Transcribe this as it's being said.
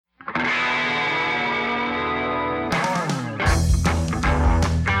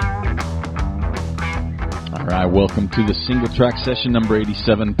right, welcome to the single track session number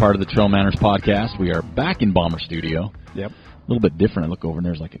 87, part of the Trail Manners podcast. We are back in Bomber Studio. Yep. A little bit different. I look over and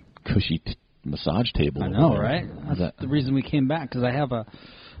there's like a cushy massage table. I know, there. right? That's the reason we came back, because I have a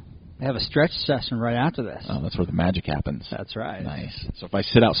stretch session right after this. Oh, that's where the magic happens. That's right. Nice. So if I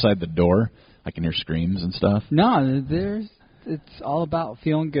sit outside the door, I can hear screams and stuff. No, it's all about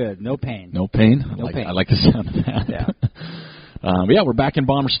feeling good. No pain. No pain? No pain. I like the sound of that. Yeah. But yeah, we're back in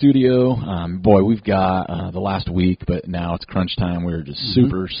Bomber Studio. Boy, we've got the last week, but now it's crunch time. We're just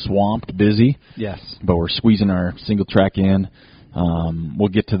super swamped, busy. Yes. But we're squeezing our single track in. We'll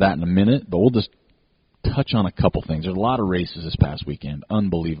get to that in a minute, but we'll just touch on a couple things. There's a lot of races this past weekend,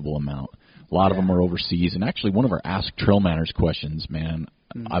 unbelievable amount. A lot of them are overseas, and actually one of our Ask Trail Manners questions, man,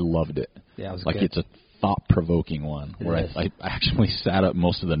 I loved it. Yeah, it was like good. It's a thought-provoking one where I actually sat up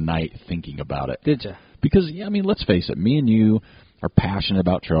most of the night thinking about it. Did you? Because, yeah, I mean, let's face it, me and you are passionate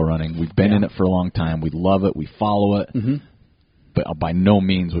about trail running. We've been in it for a long time. We love it. We follow it. Mm-hmm. But by no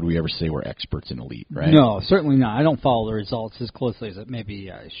means would we ever say we're experts in elite, right? No, certainly not. I don't follow the results as closely as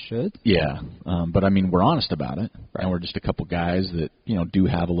maybe I should. Yeah, but I mean, we're honest about it, right. And we're just a couple guys that do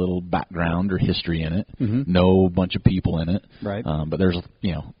have a little background or history in it, know a bunch of people in it, right? But there's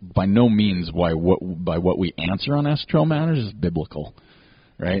by no means by what we answer on Ask Trail Manners is biblical,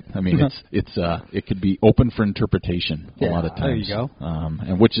 right? I mean, it could be open for interpretation a lot of times. There you go,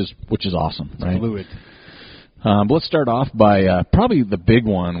 and which is awesome, it's right? Fluid. But let's start off by probably the big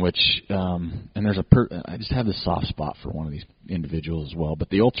one, which and there's I just have this soft spot for one of these individuals as well. But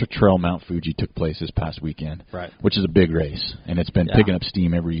the Ultra Trail Mount Fuji took place this past weekend, right? Which is a big race, and it's been picking up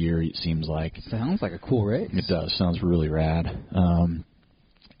steam every year. It seems like. Sounds like a cool race. It does. Sounds really rad. And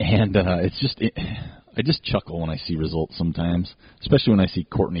it's just I just chuckle when I see results sometimes, especially when I see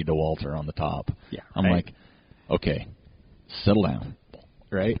Courtney Dauwalter on the top. Yeah, I'm like, okay, settle down.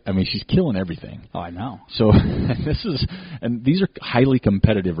 Right? I mean, she's killing everything. Oh, I know. So these are highly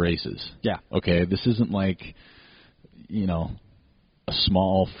competitive races. Yeah. Okay, this isn't like, a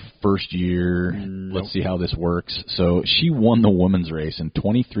small first year, let's see how this works. So she won the women's race in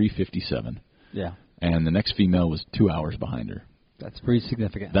 23:57. Yeah. And the next female was 2 hours behind her. That's pretty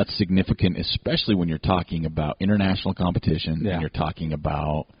significant. That's significant, especially when you're talking about international competition and you're talking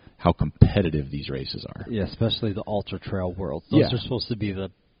about how competitive these races are. Yeah, especially the ultra trail world. Those are supposed to be the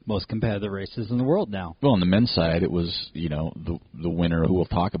most competitive races in the world now. Well, on the men's side, it was, the winner who we'll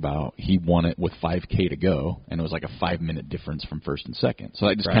talk about, he won it with 5K to go, and it was like a 5-minute difference from first and second. So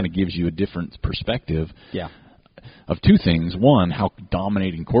that just kind of gives you a different perspective of two things. One, how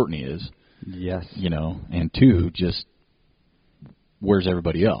dominating Courtney is. Yes. And two, just where's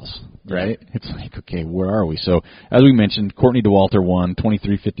everybody else, right? It's like, okay, where are we? So, as we mentioned, Courtney Dauwalter won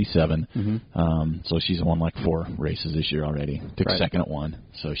 23:57. So she's won like 4 races this year already. Took second at one,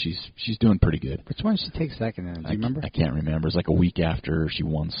 so she's doing pretty good. Which one did she take second in? Do you remember? I can't remember. It's like a week after she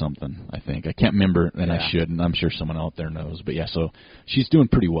won something, I think. I can't remember, and I should, and I'm sure someone out there knows. But, so she's doing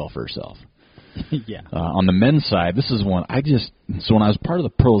pretty well for herself. On the men's side, this is one so when I was part of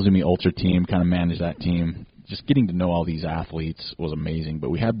the Pearl Izumi Ultra team, kind of managed that team, just getting to know all these athletes was amazing. But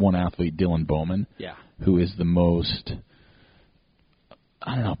we had one athlete, Dylan Bowman, who is the most,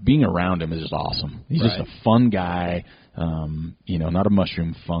 being around him is just awesome. He's just a fun guy, not a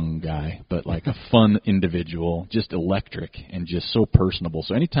mushroom fun guy, but like a fun individual, just electric and just so personable.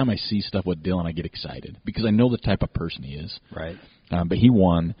 So anytime I see stuff with Dylan, I get excited because I know the type of person he is. Right. But he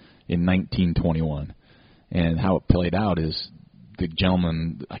won in 1921. And how it played out is the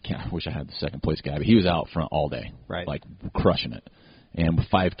gentleman, I wish I had the second place guy, but he was out front all day, like crushing it. And with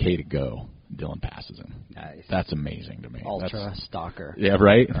 5K to go, Dylan passes him. Nice. That's amazing to me. Ultra stalker. Yeah,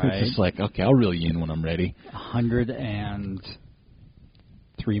 right? It's just like, okay, I'll reel you in when I'm ready.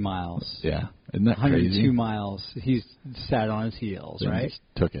 103 miles. Yeah. Isn't that 102 crazy? miles. He's sat on his heels, right? He just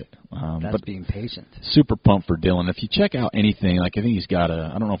took it. That's being patient. Super pumped for Dylan. If you check out anything, like I think he's got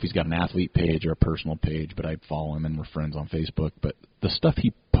I don't know if he's got an athlete page or a personal page, but I'd follow him and we're friends on Facebook. But the stuff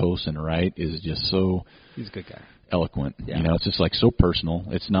he posts and writes is just so... He's a good guy. Eloquent. Yeah. It's just like so personal.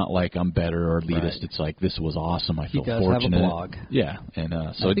 It's not like I'm better or elitist. Right. It's like, this was awesome. I feel fortunate. He does have a blog. Yeah. And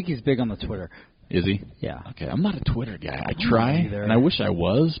so I think he's big on the Twitter. Is he? Yeah. Okay, I'm not a Twitter guy. I try, and I wish I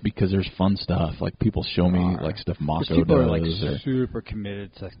was because there's fun stuff. Like people show me like stuff Mako does. People are like super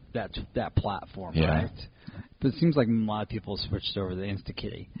committed to that platform, right? But it seems like a lot of people switched over to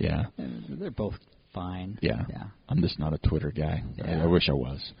InstaKitty. Yeah. And they're both fine. Yeah. I'm just not a Twitter guy. Yeah. I wish I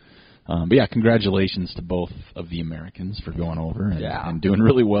was. But yeah, congratulations to both of the Americans for going over and doing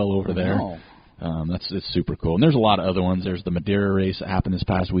really well over there. It's super cool. And there's a lot of other ones. There's the Madeira race that happened this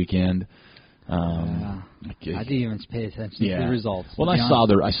past weekend. I didn't even pay attention to the results. Well, I saw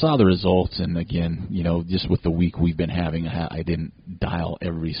the results, and again, just with the week we've been having, I didn't dial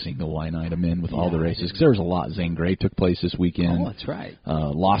every single line item in with all the races because there was a lot. Zane Grey took place this weekend. Oh, that's right.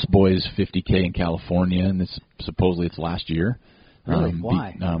 Lost Boys 50K in California, and supposedly it's last year. Really?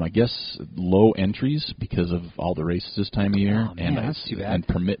 Why? I guess low entries because of all the races this time of year, and that's too bad. And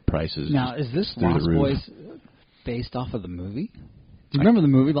permit prices. Now, is this Lost Boys based off of the movie? Do you remember the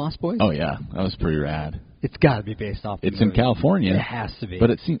movie Lost Boys? Oh, yeah. That was pretty rad. It's got to be based off the movie. It's in California. It has to be.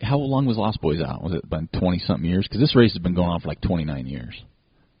 But how long was Lost Boys out? Was it been 20-something years? Because this race has been going on for like 29 years.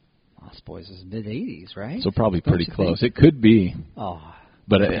 Lost Boys is mid-'80s, right? So probably pretty close. It could be. Oh,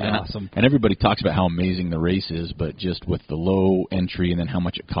 but awesome. And everybody talks about how amazing the race is, but just with the low entry and then how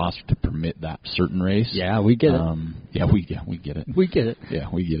much it costs to permit that certain race. Yeah, we get it. We get it. We get it. Yeah,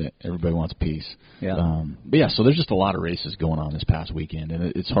 we get it. Everybody wants a piece. Yeah. But yeah, so there's just a lot of races going on this past weekend,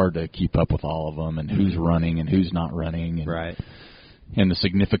 and it's hard to keep up with all of them and who's running and who's not running. And, right. And the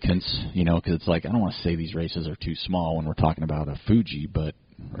significance, because it's like, I don't want to say these races are too small when we're talking about a Fuji, but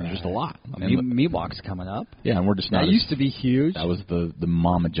there's just a lot. Miwok's coming up. Yeah, and we're just not. That used to be huge. That was the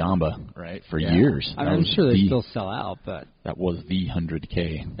Mama Jamba, right, for years. I'm sure they still sell out, but that was the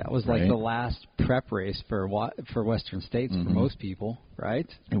 100K. That was like the last prep race for Western States for most people, right?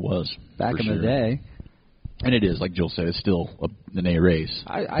 It was back in the day. And it is, like Joel said, it's still an A race,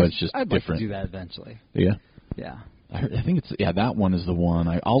 but it's just I'd different. Like to do that eventually. Yeah. Yeah. I think that one is the one.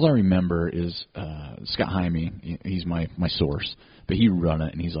 All I remember is Scott Jaime. He's my source, but he run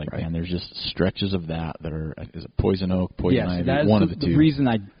it, and he's like, man, there's just stretches of that are is it Poison Oak, Poison Ivy, one of the two. The reason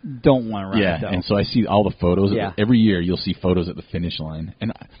I don't want to run it, though. And so I see all the photos. Every year you'll see photos at the finish line.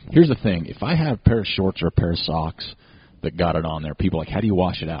 And here's the thing: if I have a pair of shorts or a pair of socks that got it on there, people are like, how do you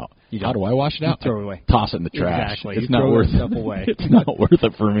wash it out? How do I wash it out? You throw it away. Toss it in the trash. Exactly. It's not worth it. Away. It's not worth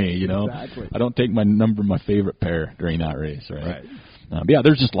it for me, Exactly. I don't take my favorite pair during that race, right? But yeah,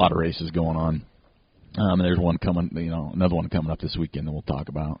 there's just a lot of races going on. And there's one coming, another one coming up this weekend that we'll talk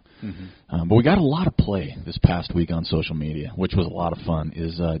about. Mm-hmm. But we got a lot of play this past week on social media, which was a lot of fun,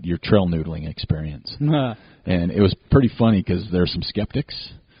 is your trail noodling experience. And it was pretty funny because there's some skeptics.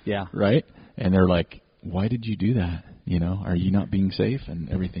 Yeah. Right? And they're like, why did you do that? Are you not being safe and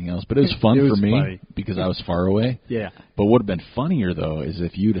everything else? But it was fun for me because I was far away. Yeah. But what would have been funnier, though, is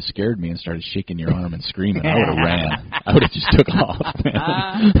if you'd have scared me and started shaking your arm and screaming, I would have ran. I would have just took off, man.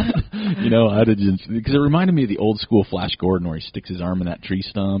 I'd have just, because it reminded me of the old school Flash Gordon where he sticks his arm in that tree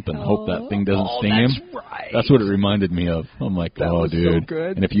stump and hope that thing doesn't sting him. Right. That's what it reminded me of. I'm like, that dude. So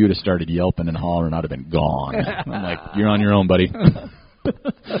good. And if you would have started yelping and hollering, I'd have been gone. I'm like, you're on your own, buddy.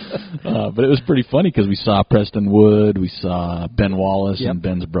 But it was pretty funny because we saw Preston Wood, we saw Ben Wallace and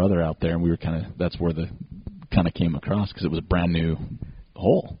Ben's brother out there, and we were that's where the kind of came across because it was a brand new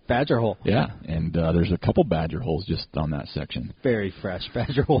hole. Badger hole. Yeah, and there's a couple Badger holes just on that section. Very fresh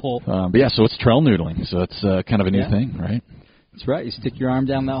Badger hole. But yeah, so it's trail noodling, so it's kind of a new thing, right? That's right. You stick your arm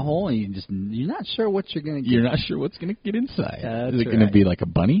down that hole, and you're not sure what you're going to get. You're not sure what's going to get inside. Is it going to be like a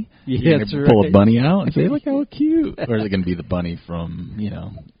bunny? Yeah, that's right. Pull a bunny out and say, look how cute. Or is it going to be the bunny from,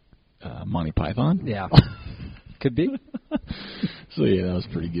 Monty Python? Yeah. Could be. So, yeah, that was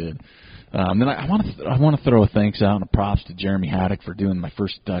pretty good. Then I want to throw a thanks out and a props to Jeremy Haddock for doing my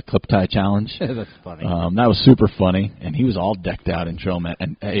first clip tie challenge. That's funny. That was super funny, and he was all decked out in trail mat.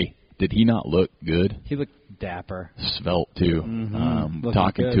 And, hey, did he not look good? He looked dapper. Svelte, too.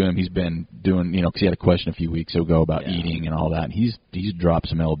 Talking good. to him, he's been doing, because he had a question a few weeks ago about eating and all that. And he's dropped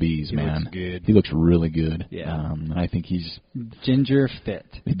some LBs, man. Looks good. He looks really good. Yeah. I think he's ginger fit.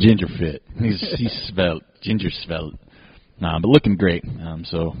 Ginger fit. He's svelte. Ginger svelte. But looking great.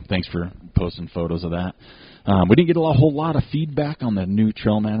 So thanks for posting photos of that. We didn't get a whole lot of feedback on the new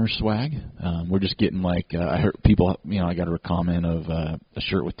Trail Manners swag. We're just getting I heard people, I got a comment of a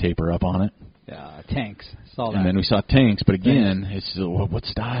shirt with taper up on it. Yeah, tanks. Saw that. And then we saw tanks, but again, it's still, what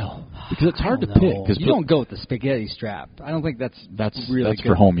style? Because it's hard to pick. Cause you don't go with the spaghetti strap. I don't think that's really that's good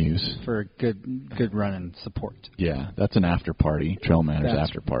for home use. For good running support. Yeah, that's an after party, Trail Manners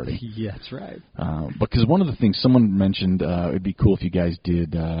after party. Yeah, that's right. Because one of the things someone mentioned, it'd be cool if you guys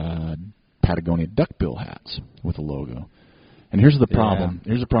did Patagonia duckbill hats with a logo. And here's the problem.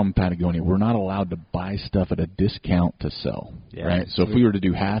 Yeah. Here's the problem with Patagonia. We're not allowed to buy stuff at a discount to sell, right? So if we were to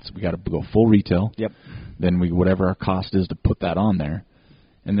do hats, we got to go full retail. Yep. Then whatever our cost is to put that on there,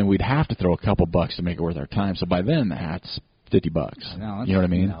 and then we'd have to throw a couple bucks to make it worth our time. So by then the hat's $50. No, you know what I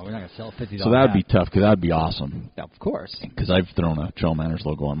mean? No, we're not gonna sell $50. So that would be tough because that would be awesome. Yeah, of course. Because I've thrown a Trail Manners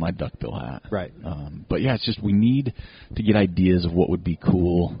logo on my duckbill hat. Right. But yeah, it's just we need to get ideas of what would be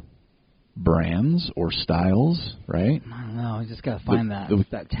cool brands or styles, right? I don't know. You just got to find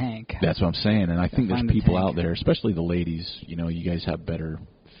that tank. That's what I'm saying. And I think there's people out there, especially the ladies, you guys have better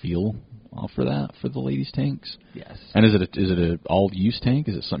feel for that, for the ladies' tanks. Yes. And is it a all-use tank?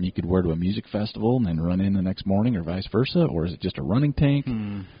 Is it something you could wear to a music festival and then run in the next morning or vice versa? Or is it just a running tank?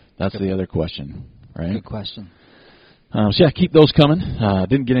 That's the other question, right? Good question. Keep those coming.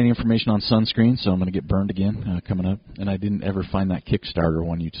 Didn't get any information on sunscreen, so I'm going to get burned again coming up. And I didn't ever find that Kickstarter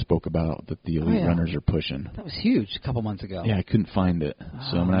one you spoke about that the elite runners are pushing. That was huge a couple months ago. Yeah, I couldn't find it,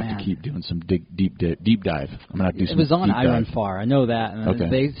 so I'm going to have to keep doing some deep dive. I'm going to have to do some. It was on iRunFar. I know that, and okay.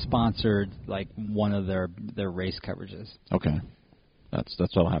 They sponsored one of their race coverages. Okay, that's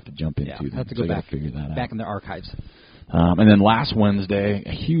what I'll have to jump into. Yeah, have to go back, figure that back out. in their archives. And then last Wednesday,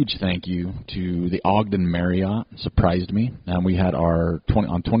 a huge thank you to the Ogden Marriott. Surprised me. We had our the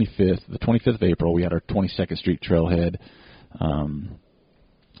 25th of April, we had our 22nd Street Trailhead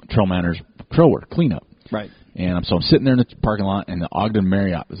Trail Manners trail work cleanup. Right. And so I'm sitting there in the parking lot, and the Ogden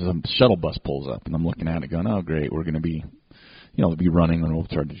Marriott, a shuttle bus pulls up, and I'm looking at it going, oh, great, we're going to be, they'll be running and we'll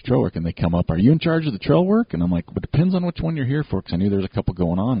charge the trail work. And they come up, are you in charge of the trail work? And I'm like, well, it depends on which one you're here for, because I knew there's a couple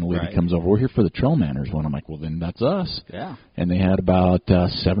going on. And the lady comes over, we're here for the Trail Manners one. I'm like, well, then that's us. Yeah. And they had about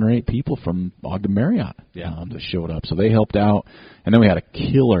 7 or 8 people from Ogden Marriott that showed up. So they helped out. And then we had a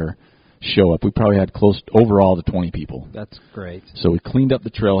killer show up. We probably had close overall to 20 people. That's great. So we cleaned up the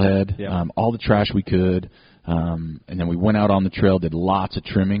trailhead, all the trash we could. And then we went out on the trail, did lots of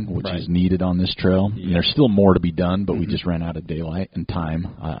trimming, which is needed on this trail. Yeah. There's still more to be done, but we just ran out of daylight and time,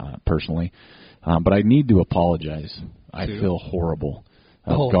 personally. But I need to apologize. I feel horrible.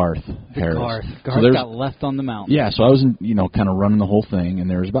 Garth Harris. Garth got left on the mountain. Yeah, so I was, kind of running the whole thing, and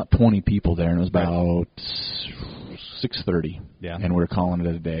there was about 20 people there, and it was about 6:30. Yeah. And we were calling it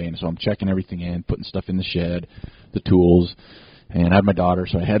a day, and so I'm checking everything in, putting stuff in the shed, the tools, and I had my daughter,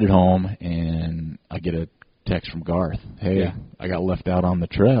 so I headed home, and I get a text from Garth. Hey, I got left out on the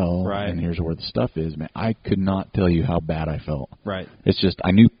trail, and here's where the stuff is. Man, I could not tell you how bad I felt. Right. It's just,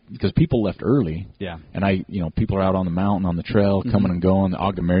 I knew, because people left early. Yeah. And people are out on the mountain, on the trail, coming and going. The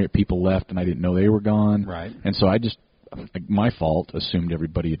Ogden Marriott people left, and I didn't know they were gone. Right. And so I just, my fault, assumed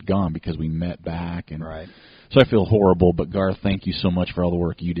everybody had gone because we met back. And so I feel horrible, but Garth, thank you so much for all the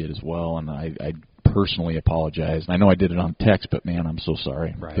work you did as well, and I personally apologize. And I know I did it on text, but, man, I'm so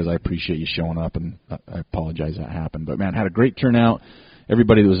sorry because I appreciate you showing up, and I apologize that happened. But, man, had a great turnout.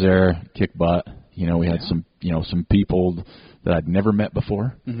 Everybody that was there kicked butt. We had some people that I'd never met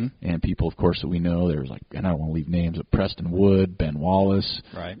before, and people, of course, that we know. There was and I don't want to leave names, but Preston Wood, Ben Wallace,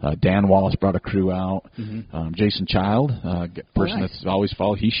 Dan Wallace brought a crew out, Jason Child, person that's always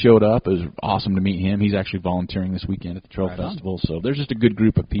followed. He showed up. It was awesome to meet him. He's actually volunteering this weekend at the Trail Festival. So there's just a good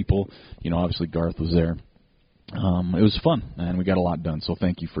group of people. Obviously Garth was there. It was fun, and we got a lot done. So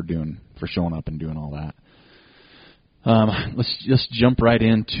thank you for showing up and doing all that. Let's just jump right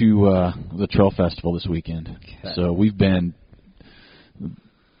into the Trail Festival this weekend. Okay. So we've been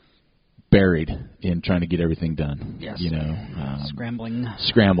buried in trying to get everything done. Yes.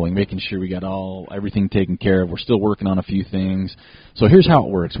 Scrambling, making sure we got everything taken care of. We're still working on a few things. So here's how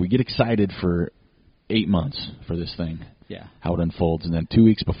it works. We get excited for 8 months for this thing. Yeah. How it unfolds. And then 2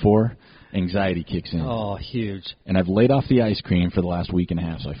 weeks before, anxiety kicks in. Oh, huge. And I've laid off the ice cream for the last week and a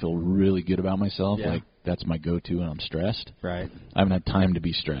half, so I feel really good about myself. Yeah. That's my go-to when I'm stressed. Right. I haven't had time to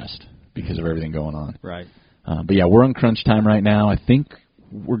be stressed because of everything going on. Right. But, yeah, we're on crunch time right now. I think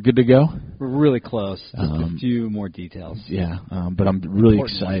we're good to go. We're really close. Just a few more details. Yeah, but I'm really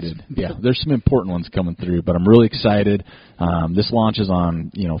excited. Yeah, there's some important ones coming through, but I'm really excited. This launches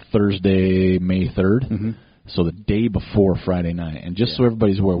on, Thursday, May 3rd. So the day before Friday night. And just so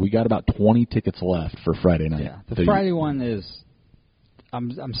everybody's aware, we got about 20 tickets left for Friday night. Yeah, the Friday one is,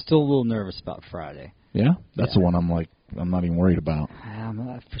 I'm still a little nervous about Friday. Yeah? That's the one I'm not even worried about.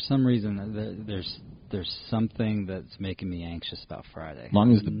 For some reason, there's something that's making me anxious about Friday. As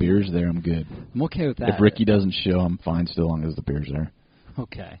long as the beer's there, I'm good. I'm okay with that. If Ricky doesn't show, I'm fine still, as long as the beer's there.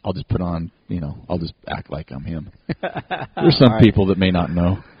 Okay. I'll just put on, I'll just act like I'm him. There's some people that may not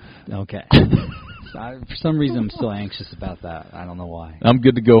know. Okay. For some reason, I'm still anxious about that. I don't know why. I'm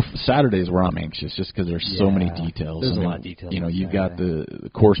good to go. Saturdays where I'm anxious, just because there's so many details. There's a lot of details. You got the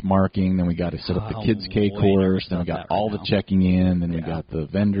course marking, then we got to set up the Kids K course, then we got all the checking in, then we got the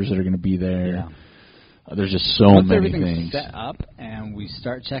vendors that are going to be there. Yeah. There's just so Once many everything's things. set up and we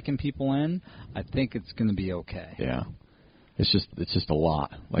start checking people in, I think it's going to be okay. Yeah. It's just a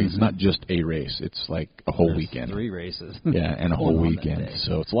lot. It's not just a race. It's like a whole weekend. 3 races. Yeah, and a whole weekend.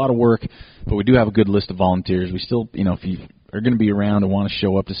 So it's a lot of work, but we do have a good list of volunteers. We still, if you are going to be around and want to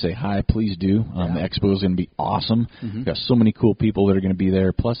show up to say hi, please do. The expo is going to be awesome. We've got so many cool people that are going to be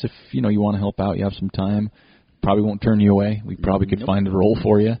there. Plus, if you want to help out, you have some time, probably won't turn you away. We probably could find a role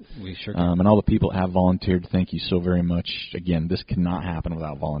for you. We sure and all the people that have volunteered, thank you so very much. Again, this cannot happen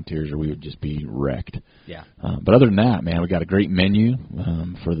without volunteers, or we would just be wrecked. Yeah. But other than that, man, we got a great menu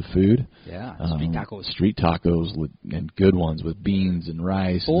for the food. Yeah. Street tacos and good ones with beans and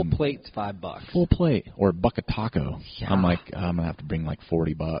rice. Full plate's $5. Full plate or a bucket taco. Yeah. I'm gonna have to bring like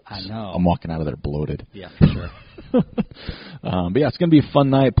 $40. I know. I'm walking out of there bloated. Yeah, for sure. But yeah, it's gonna be a fun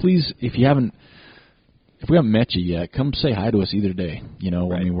night. Please, if we haven't met you yet, come say hi to us either day.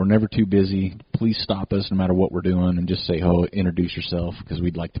 Right. I mean, we're never too busy. Please stop us no matter what we're doing and just say hello, introduce yourself, because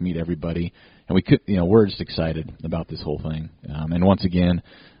we'd like to meet everybody. And we're just excited about this whole thing. And once again,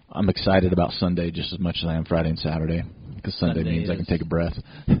 I'm excited about Sunday just as much as I am Friday and Saturday, because Sunday means I can take a breath.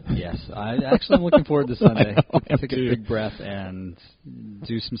 Yes, I'm looking forward to Sunday. Take a too. big breath and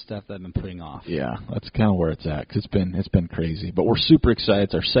do some stuff that I've been putting off. Yeah, that's kind of where it's at, because it's been crazy. But we're super excited.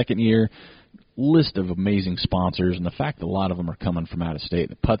 It's our second year. List of amazing sponsors, and the fact that a lot of them are coming from out of state.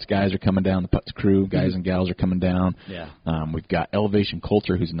 The Putz guys are coming down, the Putz crew guys and gals are coming down. Yeah. We've got Elevation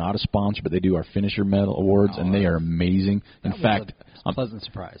Culture, who's not a sponsor, but they do our finisher medal awards, and they are amazing. In fact, a pleasant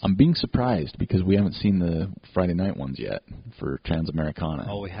surprise. I'm being surprised because we haven't seen the Friday night ones yet for Transamericana.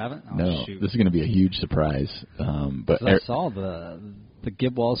 Oh, we haven't? Oh, no, shoot. this is going to be a huge surprise. But I saw the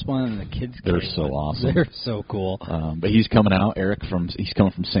Gib Wallace one and the kids. They're so awesome. They're so cool. But he's coming out. He's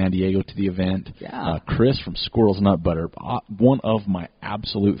coming from San Diego to the event. Yeah. Chris from Squirrels Nut Butter, one of my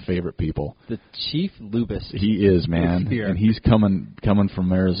absolute favorite people. The Chief Lubist. He is, man, and he's coming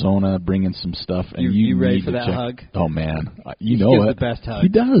from Arizona, bringing some stuff. And you ready for that hug? Oh man, he know gives it. The best hug. He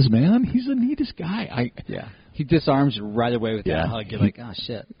does, man. He's the neatest guy. He disarms you right away with that hug. You're like, oh,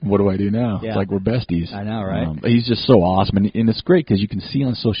 shit. What do I do now? Yeah. It's like we're besties. I know, right? He's just so awesome. And it's great because you can see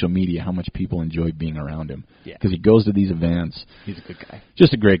on social media how much people enjoy being around him. Because he goes to these events. He's a good guy.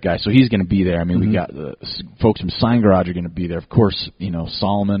 Just a great guy. So he's going to be there. I mean, we got the folks from Sign Garage are going to be there. Of course,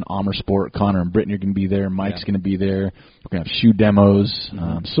 Solomon, Amer Sport, Connor and Brittany are going to be there. Mike's going to be there. We're going to have shoe demos.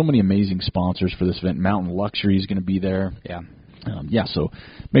 So many amazing sponsors for this event. Mountain Luxury is going to be there. Yeah. So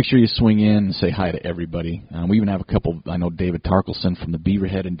make sure you swing in and say hi to everybody. We even have a couple. I know David Tarkelson from the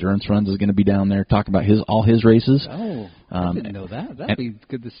Beaverhead Endurance Runs is going to be down there talking about all his races. Oh, I didn't know that. That'd be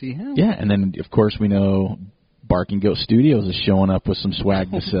good to see him. Yeah, and then, of course, we know Barking Goat Studios is showing up with some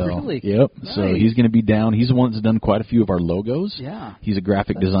swag to sell. Really? Yep. Nice. So he's going to be down. He's the one that's done quite a few of our logos. Yeah. He's a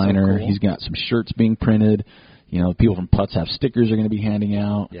graphic designer. So cool. He's got some shirts being printed. People from Putz Have stickers are going to be handing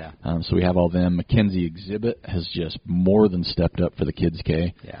out. Yeah. So we have all them. Mackenzie Exhibit has just more than stepped up for the Kids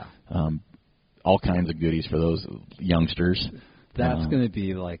K. Yeah. All kinds of goodies for those youngsters. That's going to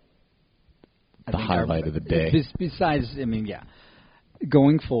be like the highlight of the day. Besides,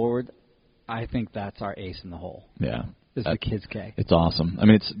 going forward, I think that's our ace in the hole. Yeah. Is the Kids K. It's awesome. I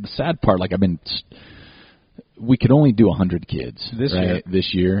mean, it's the sad part. Like we could only do 100 kids this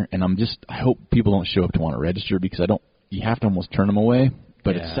year, and I hope people don't show up to want to register because you have to almost turn them away.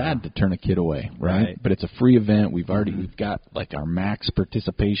 But it's sad to turn a kid away, right? But it's a free event. We've got like our max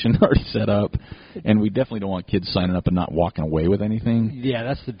participation already set up, and we definitely don't want kids signing up and not walking away with anything. Yeah,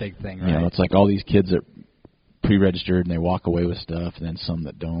 that's the big thing, right? It's like all these kids that pre-registered and they walk away with stuff, and then some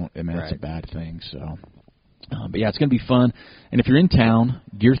that don't. I mean, it's a bad thing. So. But yeah, it's going to be fun. And if you're in town,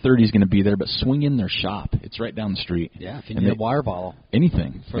 Gear 30 is going to be there, but swing in their shop. It's right down the street. Yeah, if you need a water bottle.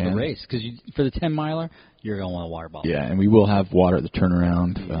 Anything. For the race. Because for the 10-miler, you're going to want a water bottle. Yeah, and we will have water at the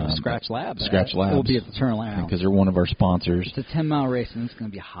turnaround. Scratch Labs. Scratch Labs. It will be at the turnaround. Because they're one of our sponsors. It's a 10-mile race, and it's going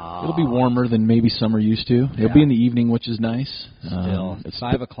to be hot. It'll be warmer than maybe some are used to. It'll be in the evening, which is nice. Still, it's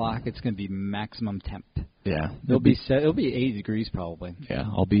 5 o'clock. It's going to be maximum temp. Yeah. It'll be 80 degrees probably. Yeah,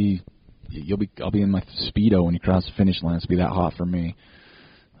 I'll be in my Speedo when you cross the finish line. It's be that hot for me.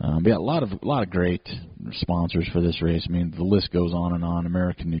 But yeah, a lot of great sponsors for this race. I mean, the list goes on and on.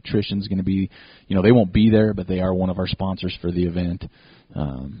 American Nutrition's going to be, they won't be there, but they are one of our sponsors for the event.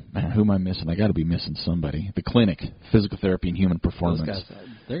 Man, who am I missing? I got to be missing somebody. The clinic, Physical Therapy and Human Performance. Those guys,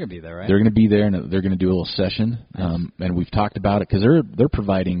 they're going to be there, right? They're going to be there, and they're going to do a little session. Nice. And we've talked about it because they're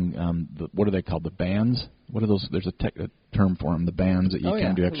providing what are they called? The bands. What are those? There's a term for them. The bands that you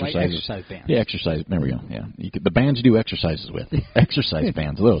can do exercises. Like exercise bands. Yeah, exercise. There we go. Yeah, the bands you do exercises with. Exercise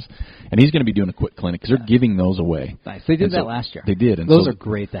bands, those. And he's going to be doing a quick clinic because they're giving those away. Nice. They did that last year. They did. And those are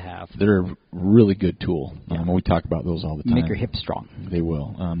great to have. They're a really good tool. We talk about those all the time. Make your hips strong. They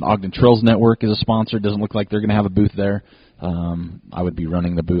will. The Ogden Trails Network is a sponsor. Doesn't look like they're going to have a booth there. I would be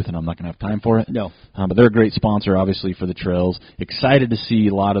running the booth, and I'm not going to have time for it. No. But they're a great sponsor, obviously, for the trails. Excited to see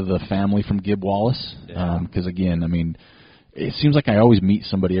a lot of the family from Gib Wallace. Because, again, I mean, it seems like I always meet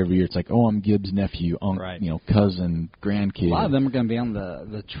somebody every year. It's like, oh, I'm Gibbs' nephew, right. Cousin, grandkid. A lot of them are going to be on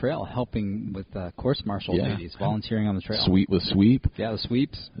the trail helping with course marshal duties, volunteering on the trail. Sweep. Yeah, the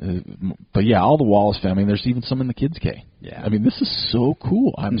sweeps. But yeah, all the Wallace family. There's even some in the Kids K. Yeah. I mean, this is so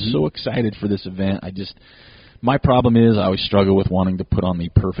cool. I'm so excited for this event. My problem is I always struggle with wanting to put on the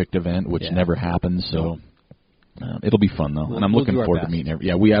perfect event, which never happens. So it'll be fun though, and I'm looking forward to meeting everyone.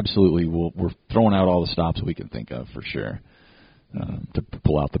 Yeah, we absolutely will. We're throwing out all the stops we can think of for sure. To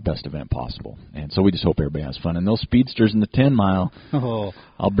pull out the best event possible. And so we just hope everybody has fun. And those speedsters in the 10-mile,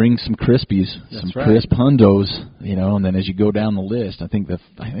 I'll bring some Crispies, crisp hundos, and then as you go down the list, I think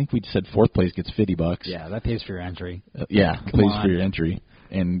we said fourth place gets $50. Yeah, that pays for your entry. Pays for your entry.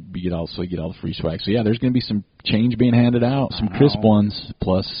 And you get all the free swag. So, yeah, there's going to be some change being handed out, some crisp ones,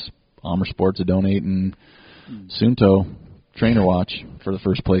 plus Amer Sports are donating Sunto trainer watch for the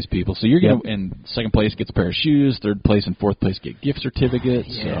first place people. So you're going to, and second place gets a pair of shoes, third place and fourth place get gift certificates.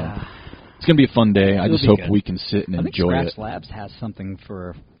 Yeah. So it's going to be a fun day. I just hope we can sit and enjoy it. I think Scratch Labs has something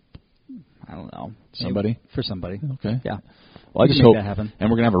for, I don't know. Somebody? For somebody. Okay. Yeah. Well, I just hope, that happen. And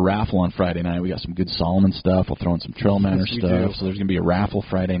we're going to have a raffle on Friday night. We got some good Solomon stuff. We'll throw in some Trail Manor stuff. So there's going to be a raffle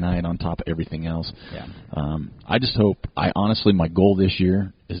Friday night on top of everything else. Yeah. I just hope, honestly, my goal this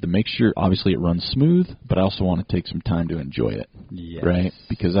year is to make sure, obviously, it runs smooth, but I also want to take some time to enjoy it. Yes. Right?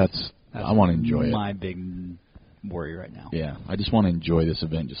 Because I want to enjoy it. My big worry right now. Yeah. I just want to enjoy this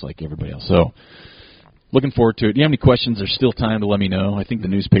event just like everybody else. So, looking forward to it. Do you have any questions? There's still time to let me know. I think the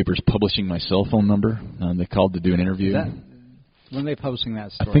newspaper's publishing my cell phone number. They called to do an interview. When are they publishing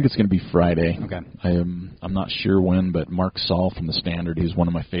that story? I think it's going to be Friday. Okay. I'm not sure when, but Mark Saul from the Standard, who's one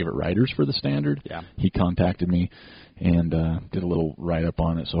of my favorite writers for the Standard, he contacted me and did a little write-up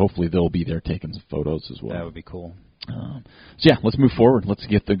on it. So hopefully they'll be there taking some photos as well. That would be cool. So yeah, let's move forward. Let's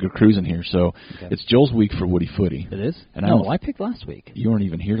get the cruising here. So it's Joel's week for Woody Footy. It is? And I picked last week. You weren't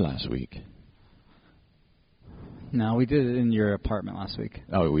even here last week. No, we did it in your apartment last week.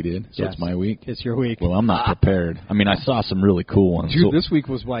 Oh, we did? So it's my week? It's your week. Well, I'm not prepared. I mean, I saw some really cool ones. Dude, this week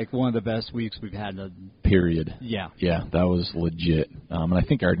was like one of the best weeks we've had. Period. Yeah. Yeah, that was legit. And I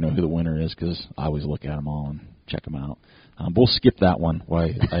think I already know who the winner is because I always look at them all and check them out. We'll skip that one while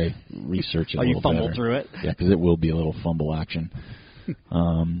I research it a little you fumble better. Through it? Yeah, because it will be a little fumble action.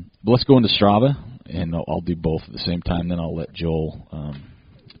 But let's go into Strava, and I'll do both at the same time. Then I'll let Joel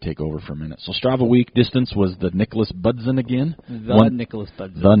take over for a minute. So Strava week distance was the Nicholas Budson again. Nicholas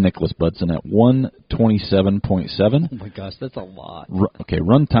Budson at 1:27.7. Oh my gosh, that's a lot.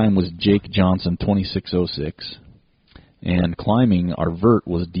 Run time was Jake Johnson 26:06. And climbing, our vert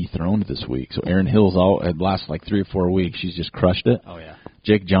was dethroned this week. So Erin Hills had last like 3 or 4 weeks. She's just crushed it. Oh, yeah.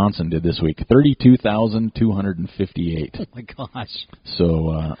 Jake Johnson did this week, 32,258. Oh, my gosh.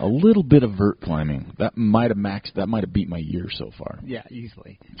 So a little bit of vert climbing. That might have beat my year so far. Yeah,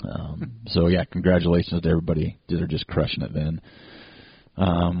 easily. So, yeah, congratulations to everybody. They're just crushing it then.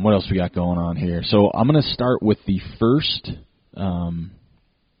 What else we got going on here? So I'm going to start with the first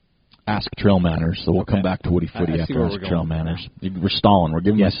Ask Trail Manners, so we'll come back to Woody Footy after Ask Trail Manners. We're stalling. We're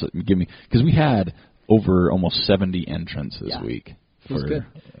giving because we had over almost 70 entrants this week. Good.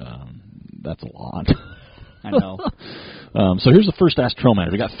 That's a lot. I know. So here's the first Ask Trail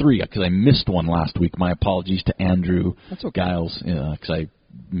Manners. We got 3 because I missed one last week. My apologies to Andrew Giles because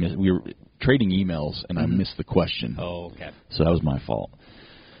we were trading emails and I missed the question. Oh, okay. So that was my fault.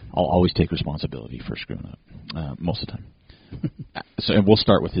 I'll always take responsibility for screwing up most of the time. So and we'll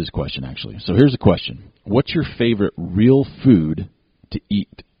start with his question, actually. So here's the question. What's your favorite real food to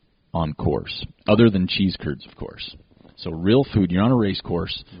eat on course, other than cheese curds, of course? So real food. You're on a race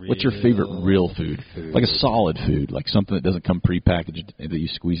course. What's your favorite real food? Like a solid food, like something that doesn't come prepackaged that you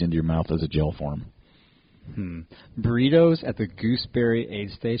squeeze into your mouth as a gel form. Burritos at the Gooseberry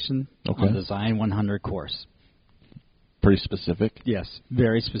Aid Station on the Zion 100 course. Pretty specific? Yes,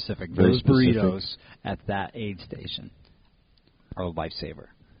 very specific. Those burritos at that aid station are a lifesaver.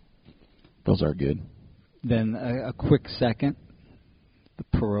 Those are good. Then a quick second, the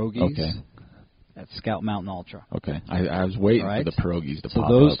pierogies at Scout Mountain Ultra. Okay, I was waiting for the pierogies to pop up.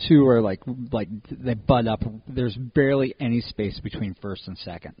 So those two are like they butt up. There's barely any space between first and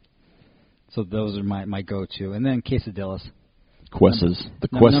second. So those are my go-to. And then quesadillas. The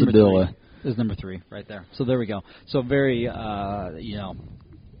quesadilla is number 3 right there. So there we go. So very,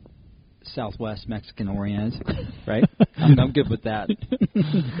 Southwest Mexican oriented, right? I'm good with that.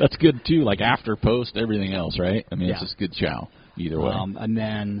 That's good too. Like after, post, everything else, right? I mean, it's just good chow either way. And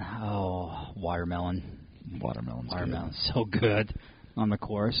then watermelon. Watermelon's so good on the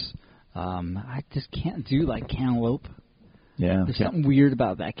course. I just can't do like cantaloupe. Yeah. There's something weird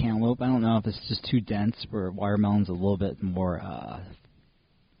about that cantaloupe. I don't know if it's just too dense, where watermelon's a little bit more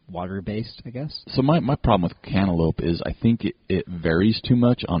water-based, I guess. So my problem with cantaloupe is I think it varies too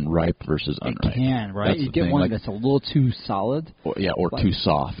much on ripe versus unripe. It can, right? That's you the get thing. one like, that's a little too solid. or too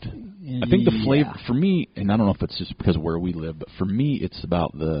soft. I think the flavor, for me, and I don't know if it's just because of where we live, but for me it's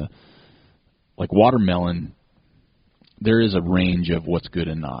about like watermelon, there is a range of what's good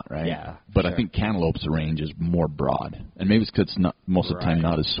and not, right? Yeah. But sure. I think cantaloupe's range is more broad. And maybe it's because it's not, most of the time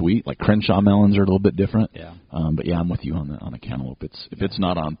not as sweet. Like Crenshaw melons are a little bit different. Yeah. But yeah, I'm with you on the cantaloupe. If it's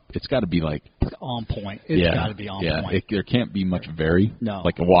not on, it's got to be like... It's on point. It's got to be on point. There can't be much vary. No.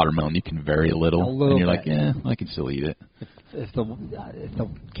 Like a watermelon, you can vary a little. And you're bit. like, I can still eat it. If the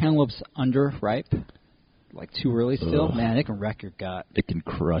cantaloupe's underripe, like too early still, man, it can wreck your gut. It can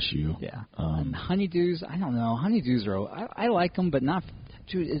crush you. Yeah. And honeydews, I don't know. Honeydews I like them, but not.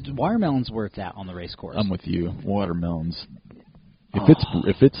 Dude, watermelon's where it's at on the race course. I'm with you. Watermelons.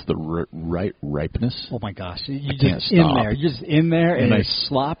 If it's the right ripeness. Oh my gosh, you're just in there, and it's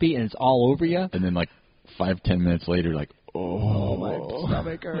sloppy, and it's all over you. And then like 5-10 minutes later, like, my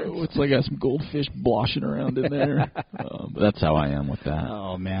stomach hurts. It's like I got some goldfish bloshing around in there. But that's how I am with that.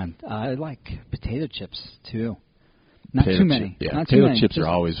 Oh man, I like potato chips too. Not too many. Potato chips are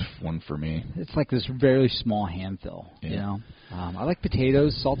always one for me. It's like this very small handful. Yeah. You know, I like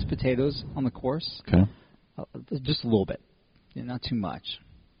potatoes, salted potatoes on the course. Okay. Just a little bit, not too much.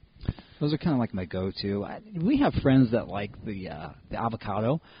 Those are kind of like my go-to. We have friends that like the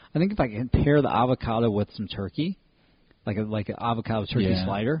avocado. I think if I can pair the avocado with some turkey, like an avocado turkey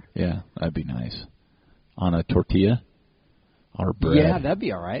slider. Yeah, that'd be nice. On a tortilla or bread. Yeah, that'd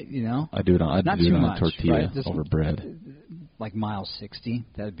be all right. I do it on. Not do too it on much, a tortilla right? Just over bread. Like mile 60,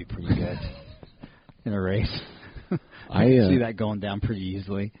 that'd be pretty good in a race. I see that going down pretty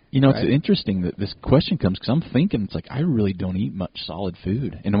easily. It's interesting that this question comes because I'm thinking it's like I really don't eat much solid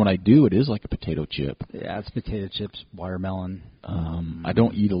food, and when I do, it is like a potato chip. Yeah, it's potato chips, watermelon. I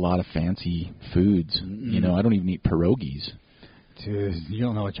don't eat a lot of fancy foods. Mm-mm. I don't even eat pierogies. Dude, you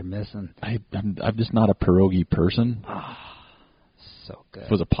don't know what you're missing. I'm just not a pierogi person. So good. If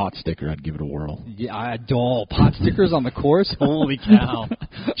it was a pot sticker, I'd give it a whirl. Yeah, I adore pot stickers on the course. Holy cow!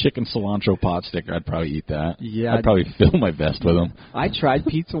 Chicken cilantro pot sticker, I'd probably eat that. Yeah, I'd probably fill my vest with them. I tried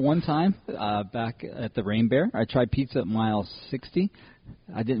pizza one time back at the Rain Bear. I tried pizza at mile 60.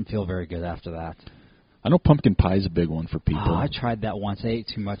 I didn't feel very good after that. I know pumpkin pie is a big one for people. Oh, I tried that once. I ate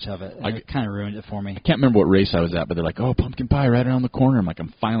too much of it. It kind of ruined it for me. I can't remember what race I was at, but they're like, oh, pumpkin pie right around the corner. I'm like,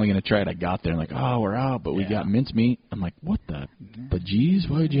 I'm finally going to try it. I got there and like, oh, we're out, but we got mincemeat. I'm like, what the bejeez?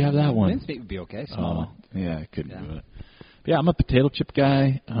 Why would you have that one? Mincemeat would be okay. Small. Yeah, I couldn't do it. But yeah, I'm a potato chip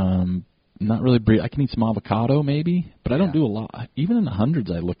guy. Not really. I can eat some avocado maybe, but I don't do a lot. Even in the hundreds,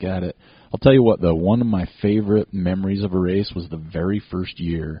 I look at it. I'll tell you what, though, one of my favorite memories of a race was the very first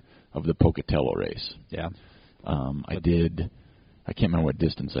year of the Pocatello race. Yeah. I can't remember what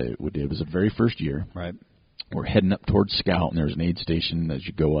distance I did. It was the very first year. Right. We're heading up towards Scout, and there's an aid station as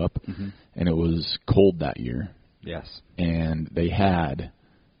you go up, and it was cold that year. Yes. And they had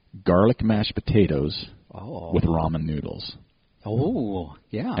garlic mashed potatoes with ramen noodles. Oh,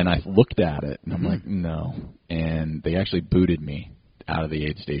 yeah. And I looked at it, and I'm like, no. And they actually booted me out of the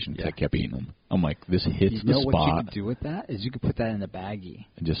aid station because I kept eating them. I'm like, this hits the spot. What you could do with that is you could put that in a baggie.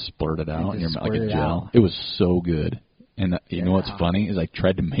 And just splurt it out in your mouth like a gel. It was so good. And you know what's funny is I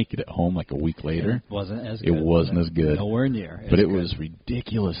tried to make it at home like a week later. It wasn't as good. It wasn't as good. Nowhere near. But it was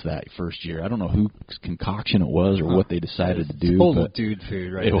ridiculous that first year. I don't know whose concoction it was or what they decided to do. Total dude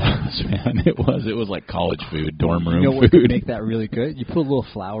food right It was, man. It was like college food, dorm room food. You know what could make that really good? You put a little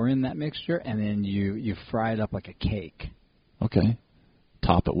flour in that mixture, and then you fry it up like a cake. Okay.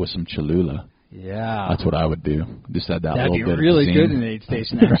 Top it with some Cholula. Yeah, that's what I would do. Just add that little bit. That'd be really good in the aid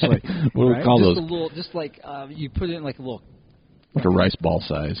station, actually. Right. What do we call just those? A little, just like you put it in like a little, like a rice ball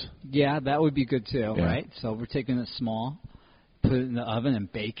size. Yeah, that would be good too, right? So we're taking it small, put it in the oven,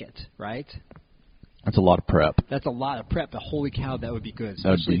 and bake it, right? That's a lot of prep. That's a lot of prep, but holy cow, that would be good.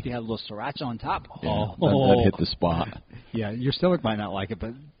 Especially if you had a little sriracha on top. Yeah, that'd hit the spot. Yeah, your stomach might not like it,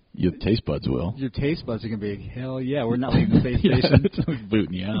 but your taste buds will. Your taste buds are going to be, hell yeah, we're not leaving the space station. It's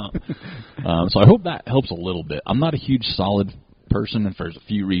booting you out. So I hope that helps a little bit. I'm not a huge solid person, and for a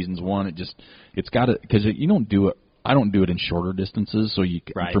few reasons. One, it's got to, because you don't do it, I don't do it in shorter distances, so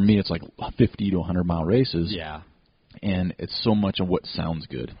for me it's like 50 to 100 mile races. Yeah. And it's so much of what sounds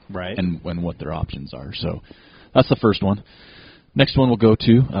good. Right. And what their options are. So that's the first one. Next one we'll go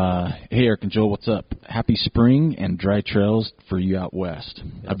to, hey, Eric and Joel, what's up? Happy spring and dry trails for you out west.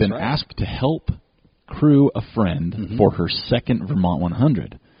 I've been asked to help crew a friend for her second Vermont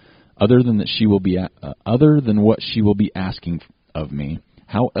 100. Other than what she will be asking of me,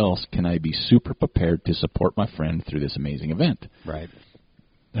 how else can I be super prepared to support my friend through this amazing event? Right.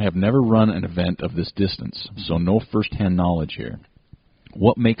 I have never run an event of this distance, so no first-hand knowledge here.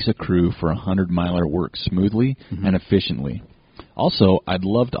 What makes a crew for a 100-miler work smoothly and efficiently? Also, I'd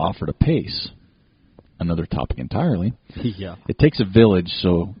love to offer to pace. Another topic entirely. Yeah. It takes a village,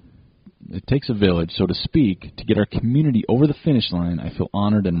 so to speak, to get our community over the finish line. I feel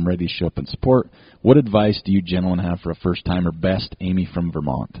honored and ready to show up and support. What advice do you gentlemen have for a first-timer? Best, Amy from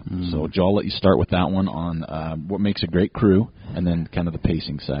Vermont. So, Joe, I'll let you start with that one on what makes a great crew, and then kind of the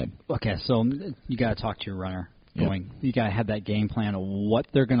pacing side. Okay, so you got to talk to your runner. You got to have that game plan of what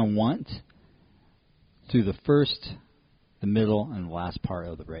they're going to want through the first, the middle, and the last part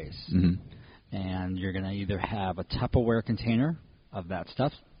of the race. And you're going to either have a Tupperware container of that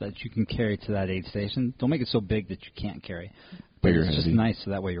stuff that you can carry to that aid station. Don't make it so big that you can't carry. But it's just nice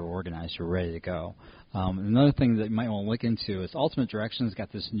so that way you're organized, you're ready to go. Another thing that you might want to look into is Ultimate Directions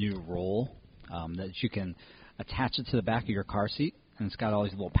got this new roll that you can attach it to the back of your car seat, and it's got all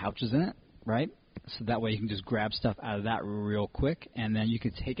these little pouches in it, right? So that way you can just grab stuff out of that real quick, and then you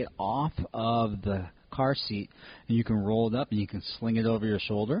can take it off of the car seat, and you can roll it up, and you can sling it over your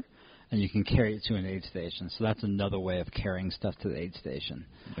shoulder, and you can carry it to an aid station. So that's another way of carrying stuff to the aid station.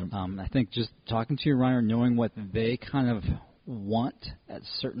 I think just talking to your runner, knowing what they kind of want at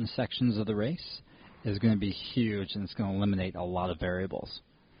certain sections of the race is going to be huge, and it's going to eliminate a lot of variables.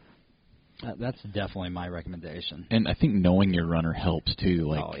 That's definitely my recommendation. And I think knowing your runner helps too.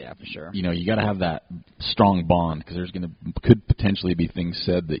 Like, oh yeah, for sure. You know, you got to have that strong bond because could potentially be things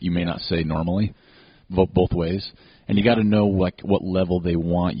said that you may not say normally, both ways. And you got to know like what level they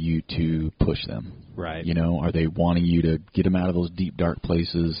want you to push them. Right. You know, are they wanting you to get them out of those deep, dark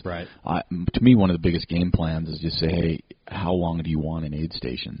places? Right. To me, one of the biggest game plans is just say, hey, how long do you want in aid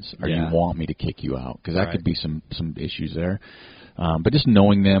stations? Or you want me to kick you out? Because that could be some issues there. But just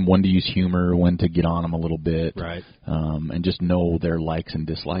knowing them, when to use humor, when to get on them a little bit, right, and just know their likes and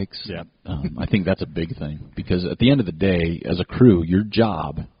dislikes. Yep. I think that's a big thing because at the end of the day, as a crew, your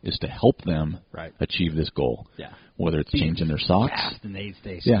job is to help them achieve this goal. Yeah. Whether it's changing their socks, in aid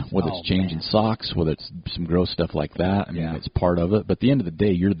stations. Yeah. Whether it's changing socks, whether it's some gross stuff like that. I mean, it's part of it. But at the end of the day,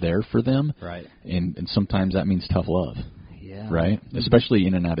 you're there for them. Right. And sometimes that means tough love. Yeah. Right. Especially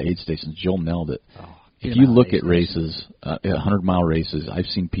in and out of aid stations. Joel nailed it. Oh. If you look at races, 100-mile races, I've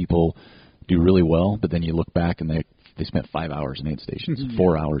seen people do really well, but then you look back and they spent 5 hours in aid stations,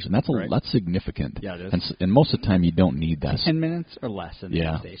 4 hours, and that's significant. Yeah, it is. And most of the time you don't need that. 10 minutes or less in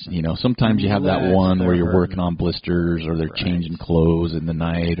aid stations. You know, sometimes you have that one where you're working on blisters or they're changing clothes in the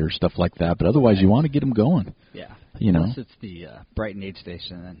night or stuff like that, but otherwise you want to get them going. Yeah. You know, unless it's the Brighton aid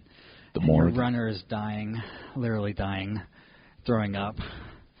station and your runner is dying, literally dying, throwing up,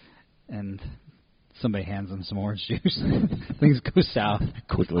 and somebody hands them some orange juice. Things go south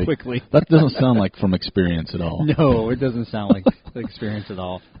quickly. That doesn't sound like from experience at all. No, it doesn't sound like experience at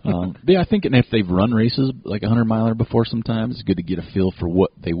all. I think if they've run races like a 100-miler before sometimes, it's good to get a feel for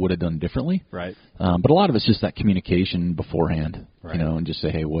what they would have done differently. Right. But a lot of it's just that communication beforehand, you know, and just say,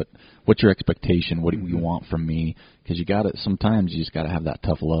 hey, what's your expectation? What do you want from me? Because sometimes you just got to have that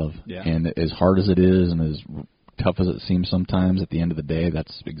tough love. Yeah. And as hard as it is and as tough as it seems sometimes, at the end of the day,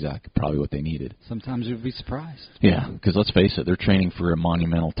 that's exactly probably what they needed. Sometimes you'd be surprised. Yeah, because let's face it, they're training for a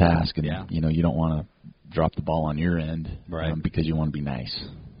monumental task, and you know you don't want to drop the ball on your end because you want to be nice.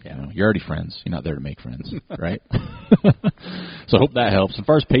 Yeah. You know, you're already friends. You're not there to make friends, right? So I hope that helps. As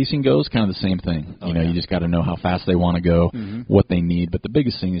far as pacing goes, kind of the same thing. You just got to know how fast they want to go, what they need. But the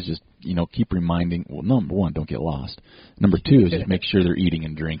biggest thing is just, keep reminding, well, number one, don't get lost. Number two is just make sure they're eating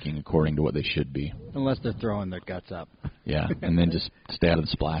and drinking according to what they should be. Unless they're throwing their guts up. Yeah, and then just stay out of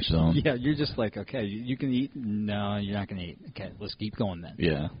the splash zone. Yeah, you're just like, okay, you can eat. No, you're not going to eat. Okay, let's keep going then.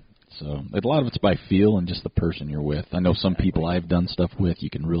 Yeah. So a lot of it's by feel and just the person you're with. I know some people I've done stuff with you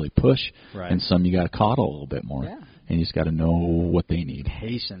can really push, and some you got to coddle a little bit more. Yeah. And you just got to know what they need.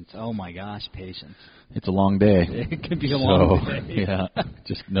 Patience. Oh, my gosh, patience. It's a long day. It could be a long day. Yeah,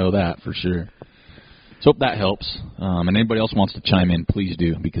 just know that for sure. So hope that helps. And anybody else wants to chime in, please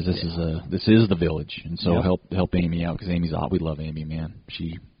do, because this is the village. And so help Amy out, because we love Amy, man.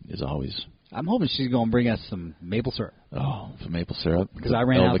 She is always... I'm hoping she's going to bring us some maple syrup. Oh, some maple syrup. Because I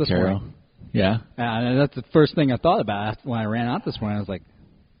ran out this morning. Yeah. And that's the first thing I thought about when I ran out this morning. I was like,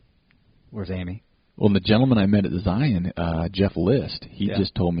 where's Amy? Well, the gentleman I met at Zion, Jeff List, he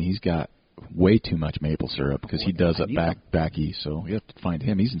just told me he's got way too much maple syrup because he does it back east. So you have to find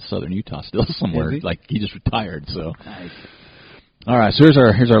him. He's in southern Utah still somewhere. Like he just retired. So. Nice. All right. So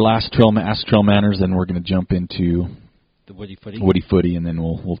here's our last Ask Trail Manners. Then we're going to jump into the Woody Footy. Woody Footy, and then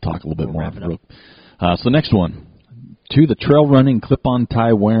we'll talk a little bit more. Wrap it up. So next one. To the trail running, clip-on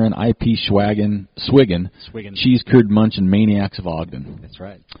tie wearing, IP swiggin, cheese curd munching maniacs of Ogden. That's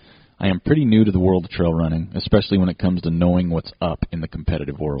right. I am pretty new to the world of trail running, especially when it comes to knowing what's up in the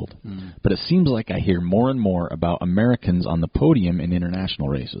competitive world. But it seems like I hear more and more about Americans on the podium in international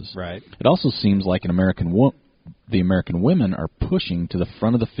races. Right. It also seems like the American women are pushing to the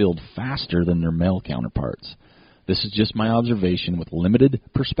front of the field faster than their male counterparts. This is just my observation with limited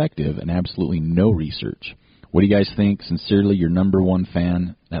perspective and absolutely no research. What do you guys think? Sincerely, your number one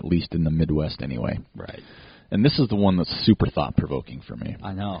fan, at least in the Midwest anyway. Right. And this is the one that's super thought-provoking for me.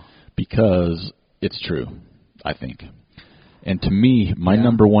 I know. Because it's true, I think. And to me, my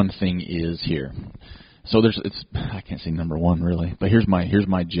number one thing is here. So I can't say number one really, but here's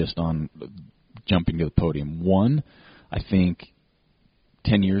my gist on jumping to the podium. One, I think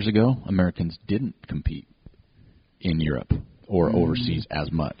 10 years ago, Americans didn't compete in Europe or overseas as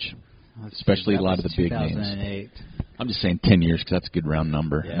much. Especially a lot of the big names. I'm just saying 10 years because that's a good round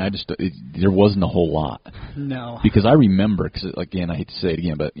number. Yeah. And there wasn't a whole lot. No. Because I remember, because again, I hate to say it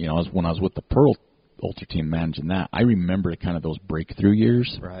again, but when I was with the Pearl Ultra team managing that, I remember kind of those breakthrough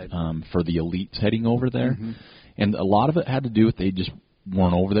years for the elites heading over there. Mm-hmm. And a lot of it had to do with they just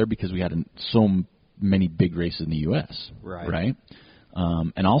weren't over there because we had so many big races in the U.S. Right?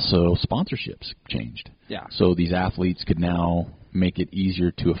 And also sponsorships changed. Yeah. So these athletes could now make it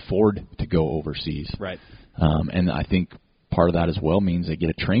easier to afford to go overseas. Right. And I think part of that as well means they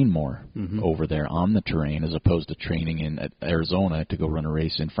get to train more over there on the terrain as opposed to training in Arizona to go run a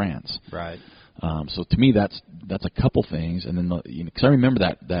race in France. Right. So to me, that's a couple things. And then because I remember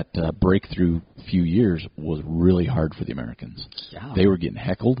that breakthrough few years was really hard for the Americans. Yeah. They were getting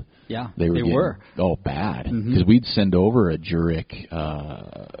heckled. Yeah, they were. Oh, bad. Because we'd send over a Jurek,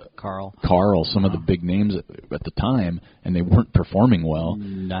 Carl, some of the big names at the time, and they weren't performing well.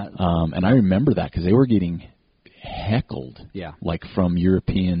 And I remember that because they were getting heckled, like from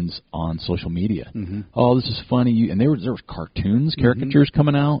Europeans on social media. Oh, this is funny. And there was cartoons, caricatures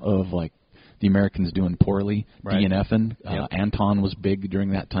coming out of like the Americans doing poorly, DNFing. Anton was big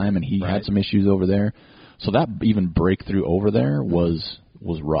during that time, and he had some issues over there. So that even breakthrough over there was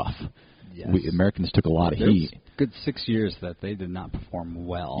rough. Yes. Americans took a lot of heat. Good 6 years that they did not perform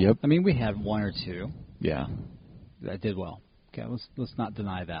well. Yep. I mean, we had one or two. Yeah. That did well. Okay, let's not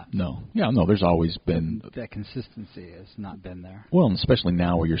deny that. No. Yeah, no, there's always been... That consistency has not been there. Well, and especially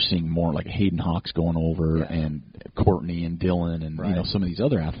now where you're seeing more like Hayden Hawks going over and Courtney and Dylan and some of these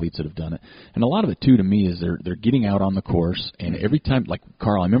other athletes that have done it. And a lot of it, too, to me, is they're getting out on the course. And every time, like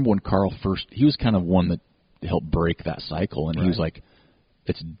Carl, I remember when Carl first... He was kind of one that helped break that cycle. And he was like,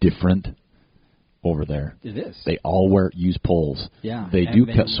 it's different over there. It is. They all use poles. Yeah. They do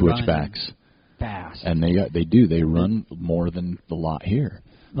cut switchbacks. Fast. And they do. They run more than the lot here.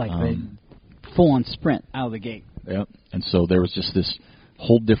 Like they full-on sprint out of the gate. Yep. And so there was just this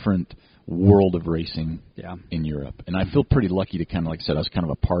whole different world of racing in Europe. And I feel pretty lucky to kind of, like I said, I was kind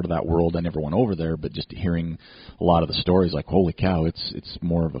of a part of that world. I never went over there, but just hearing a lot of the stories, like, holy cow, it's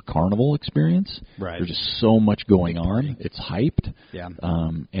more of a carnival experience. Right. There's just so much going on. It's hyped. Yeah.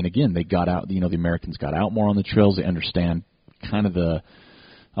 And again, they got out, the Americans got out more on the trails. They understand kind of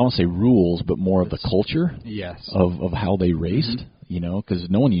I won't say rules, but more of the culture of how they raced, because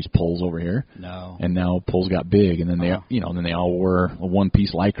no one used poles over here. No. And now poles got big, and then they all wore a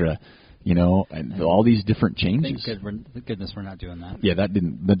one-piece Lycra, and all these different changes. Thank goodness we're not doing that. Yeah, that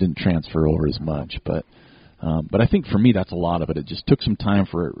didn't transfer over as much, but I think for me that's a lot of it. It just took some time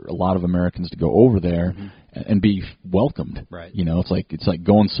for a lot of Americans to go over there and be welcomed. Right. It's like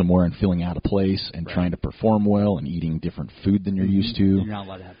going somewhere and feeling out of place and trying to perform well and eating different food than you're used to. You're not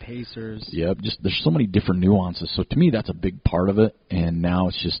allowed to have pacers. Yep. Just there's so many different nuances. So to me, that's a big part of it. And now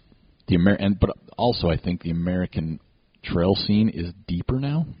it's just but also I think the American trail scene is deeper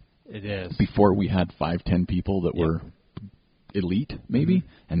now. It is. Before we had 5-10 people that were elite, maybe,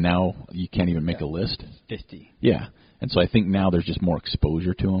 and now you can't even make a list. 50. Yeah, and so I think now there's just more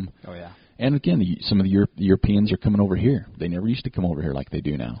exposure to them. Oh yeah. And again, some of the Europeans are coming over here. They never used to come over here like they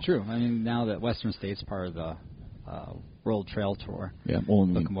do now. True. I mean, now that Western State's part of the World Trail Tour, they'll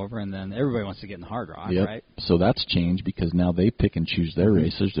come over, and then everybody wants to get in the hard rock, right? So that's changed because now they pick and choose their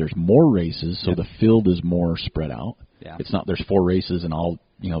races. There's more races, so the field is more spread out. Yeah. It's not there's 4 races and all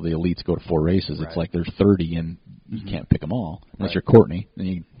the elites go to 4 races. It's like there's 30 and you can't pick them all unless you're Courtney. Then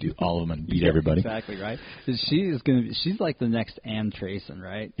you do all of them and beat everybody. Exactly right. She's like the next Ann Trayson,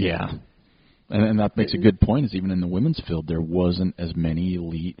 right? Yeah. And that makes a good point, is even in the women's field, there wasn't as many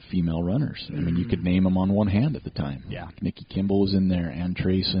elite female runners. I mean, you could name them on one hand at the time. Yeah. Nikki Kimball was in there, Ann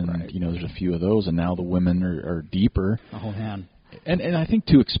Trayson, there's a few of those, and now the women are deeper. A whole hand. And I think,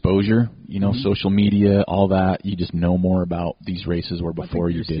 too, exposure, social media, all that, you just know more about these races where before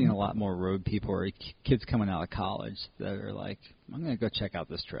you didn't. You're seeing a lot more road people or kids coming out of college that are like, I'm going to go check out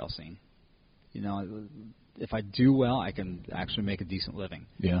this trail scene. If I do well, I can actually make a decent living.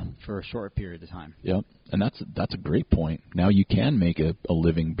 Yeah. For a short period of time. Yep. And that's a great point. Now you can make a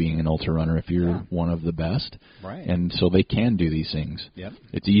living being an ultra runner if you're one of the best. Right. And so they can do these things. Yep.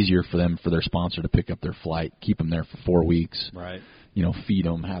 It's easier for their sponsor to pick up their flight, keep them there for 4 weeks. Right. Feed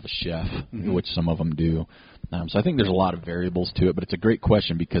them, have a chef, which some of them do. So I think there's a lot of variables to it, but it's a great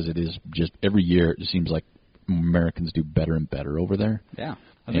question because it is just every year it just seems like Americans do better and better over there. Yeah.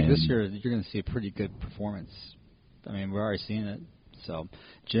 I think this year you're going to see a pretty good performance. I mean, we're already seeing it. So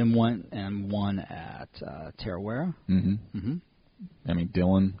Jim won at Tarawera. I mean,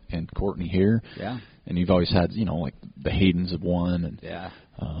 Dylan and Courtney here. Yeah. And you've always had, like the Haydens have won.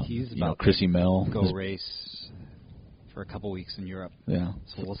 And, he's about Chrissy Mel. Go race for a couple weeks in Europe. Yeah.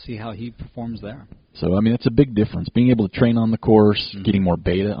 So we'll see how he performs there. So, I mean, it's a big difference. Being able to train on the course, getting more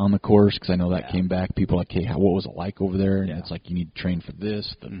beta on the course, because I know that came back. People are like, hey, what was it like over there? And it's like, you need to train for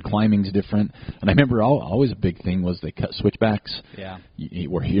this. The climbing's different. And I remember always a big thing was they cut switchbacks. Yeah.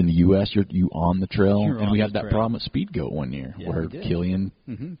 We're here in the U.S., you on the trail. You're and on we had the that trail. problem at Speedgoat one year where Killian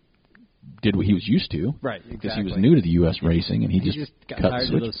did what he was used to. Right, Because he was new to the U.S. racing, and he just got cut tired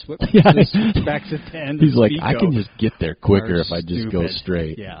the of switch. those switchbacks at the end. He's of like, Speedgoat. I can just get there quicker Are if I just go stupid.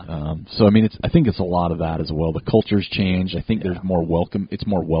 straight. Yeah. So I mean, I think it's a lot of that as well. The culture's changed. I think there's more welcome. It's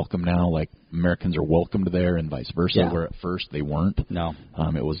more welcome now. Like Americans are welcomed there, and vice versa. Yeah. Where at first they weren't. No.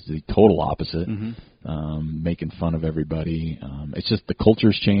 It was the total opposite. Making fun of everybody. It's just the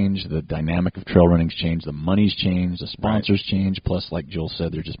culture's changed. The dynamic of trail running's changed. The money's changed. The sponsors changed. Plus, like Joel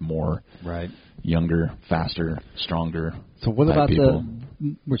said, there's just more younger, faster, stronger. So what type about people.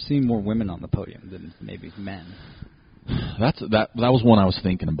 we're seeing more women on the podium than maybe men. That was one I was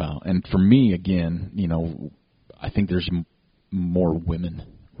thinking about. And for me, again, I think there's more women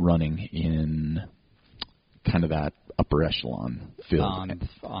running in kind of that upper echelon field.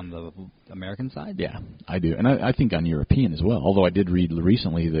 On the American side? Yeah, I do. And I think on European as well. Although I did read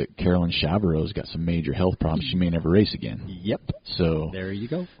recently that Carolyn Chavarot's got some major health problems. She may never race again. Yep. So there you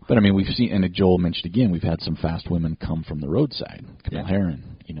go. But, I mean, we've seen, and Joel mentioned again, we've had some fast women come from the roadside. Camille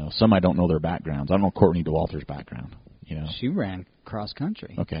Herron. Some I don't know their backgrounds. I don't know Courtney DeWalter's background. She ran cross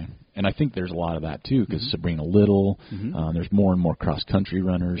country. Okay. And I think there's a lot of that, too, because Sabrina Little, there's more and more cross-country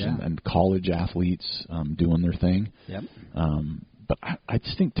runners and college athletes doing their thing. Yep. But I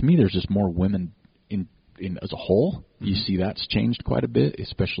just think, to me, there's just more women in as a whole. You see that's changed quite a bit,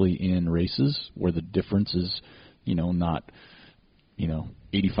 especially in races where the difference is, not,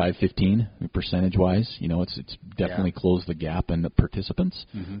 85-15 percentage-wise. It's definitely closed the gap in the participants.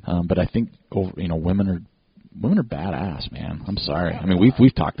 But I think, women are badass, man. I'm sorry. I mean,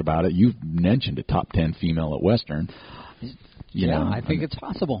 we've talked about it. You've mentioned a top 10 female at Western. I think it's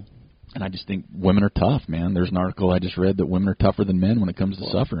possible. And I just think women are tough, man. There's an article I just read that women are tougher than men when it comes to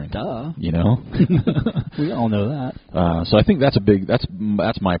suffering. Duh. We all know that. So I think that's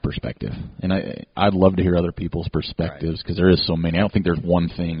my perspective, and I'd love to hear other people's perspectives because there is so many. I don't think there's one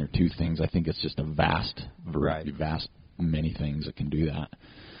thing or two things. I think it's just a vast variety, vast many things that can do that.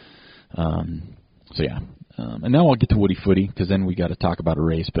 So yeah. And now I'll get to Woody Footy because then we got to talk about a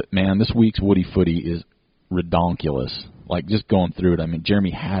race. But man, this week's Woody Footy is redonkulous. Like just going through it. I mean,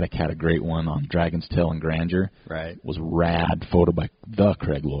 Jeremy Haddock had a great one on Dragon's Tail and Grandeur. Right. Was rad. Photo by the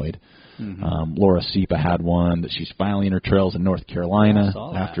Craig Lloyd. Laura Sipa had one that she's finally in her trails in North Carolina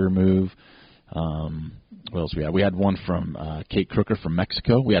after her move. What else we had? We had one from Kate Crooker from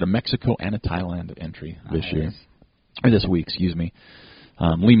Mexico. We had a Mexico and a Thailand entry this week, excuse me.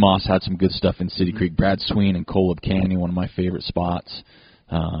 Lee Moss had some good stuff in City Creek. Brad Sween and Kolob Canyon, one of my favorite spots.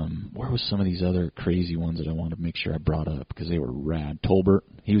 Where was some of these other crazy ones that I wanted to make sure I brought up because they were rad? Tolbert,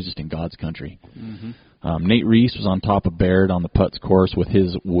 he was just in God's country. Nate Reese was on top of Baird on the putts course with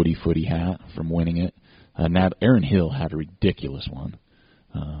his Woody Footy hat from winning it. Aaron Hill had a ridiculous one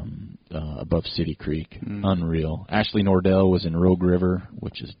above City Creek. Unreal. Ashley Nordell was in Rogue River,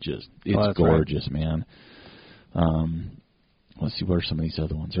 which is just, it's gorgeous, man. Let's see, what are some of these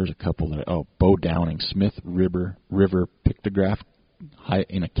other ones? There's a couple that, Bo Downing, Smith River Pictograph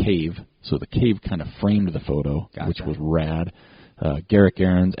in a cave. So the cave kind of framed the photo, which was rad. Garrick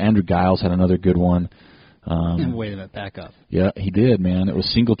Aarons, Andrew Giles had another good one. Wait a minute, back up. Yeah, he did, man. It was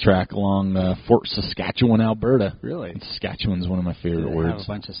single track along Fort Saskatchewan, Alberta. Really? And Saskatchewan's one of my favorite Did it words. have a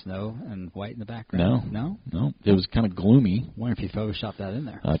bunch of snow and white in the background? No. It was kind of gloomy. I wonder if you photoshopped that in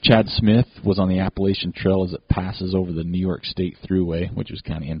there. Chad Smith was on the Appalachian Trail as it passes over the New York State Thruway, which was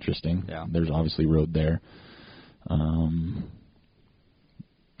kind of interesting. Yeah. There's obviously road there.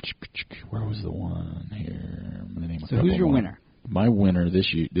 Where was the one here? I'm gonna name a so who's your more. winner? My winner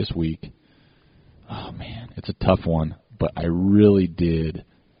this week. Oh man, it's a tough one, but I really did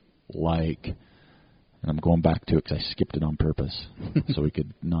like, and I'm going back to it because I skipped it on purpose so we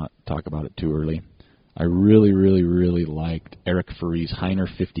could not talk about it too early. I really, really, really liked Eric Ferree's Heiner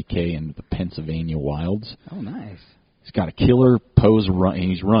 50K in the Pennsylvania Wilds. Oh, nice. He's got a killer pose run.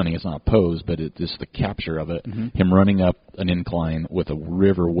 He's running. It's not a pose, but it's just the capture of it. Mm-hmm. Him running up an incline with a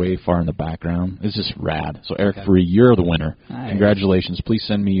river way far in the background. It's just rad. So, Eric Ferree, you're the winner. Nice. Congratulations. Please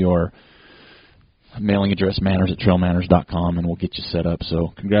send me your mailing address, manners@trailmanners.com, and we'll get you set up.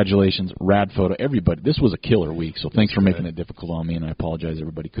 So, congratulations. Rad photo. Everybody, this was a killer week, so thanks for making it difficult on me, and I apologize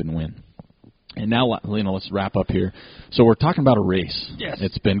everybody couldn't win. And now, let's wrap up here. So, we're talking about a race. Yes.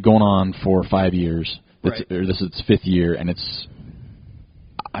 It's been going on for 5 years. Right. This is its 5th year, and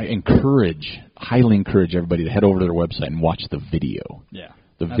I highly encourage everybody to head over to their website and watch the video. Yeah.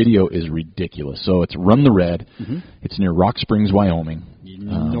 The video is ridiculous. So it's Run the Red. Mm-hmm. It's near Rock Springs, Wyoming.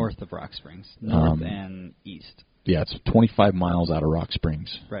 North of Rock Springs. North and east. Yeah, it's 25 miles out of Rock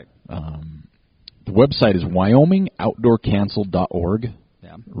Springs. Right. The website is wyomingoutdoorcancel.org.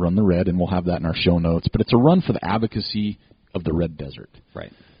 Yeah. Run the Red, and we'll have that in our show notes. But it's a run for the advocacy of the Red Desert.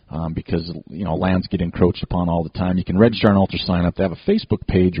 Right. Because, lands get encroached upon all the time. You can register on Ultra Sign Up. They have a Facebook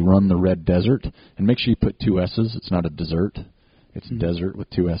page, Run the Red Desert, and make sure you put 2 S's. It's not a desert. It's desert with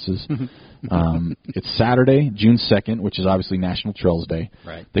 2 S's. It's Saturday, June 2nd, which is obviously National Trails Day.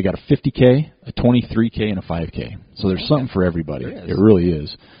 Right. They got a 50K, a 23K, and a 5K. So there's something for everybody. It really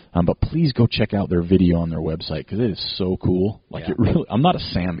is. But please go check out their video on their website because it is so cool. I'm not a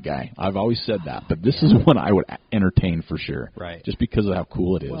sand guy. I've always said that, but this is one I would entertain for sure. Right. Just because of how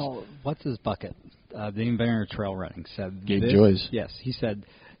cool it is. Well, what's his bucket? The inventor of trail running said. Gabe Joyce. Yes, he said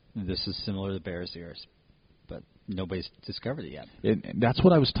this is similar to Bears Ears, but nobody's discovered it yet. That's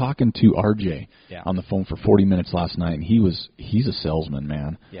what I was talking to RJ on the phone for 40 minutes last night, and he's a salesman,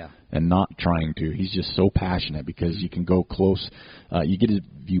 man. Yeah. And not trying to. He's just so passionate because you can go close. You get to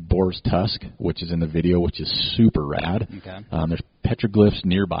view Boar's Tusk, which is in the video, which is super rad. Okay. There's petroglyphs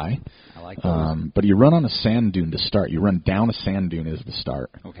nearby. I like those. But you run on a sand dune to start. You run down a sand dune is the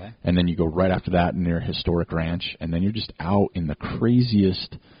start. Okay. And then you go right after that near a historic ranch, and then you're just out in the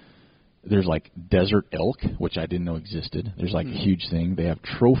craziest. There's like desert elk, which I didn't know existed. There's like a huge thing. They have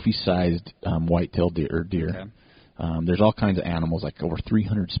trophy-sized white-tailed deer. Okay. There's all kinds of animals, like over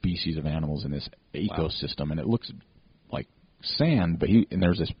 300 species of animals in this ecosystem, and it looks like sand. But and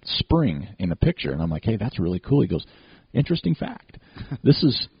there's this spring in the picture, and I'm like, hey, that's really cool. He goes, interesting fact. This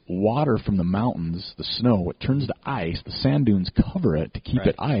is water from the mountains, the snow. It turns to ice. The sand dunes cover it to keep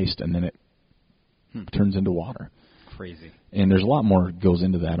it iced, and then it turns into water. Crazy. And there's a lot more that goes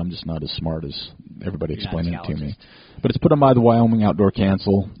into that. I'm just not as smart as everybody explaining it to me. But it's put on by the Wyoming Outdoor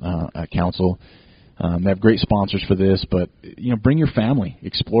Council. They have great sponsors for this, but bring your family,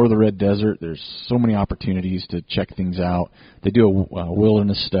 explore the Red Desert. There's so many opportunities to check things out. They do a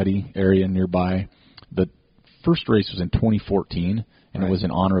wilderness study area nearby. The first race was in 2014, and it was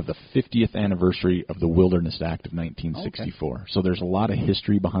in honor of the 50th anniversary of the Wilderness Act of 1964. Okay. So there's a lot of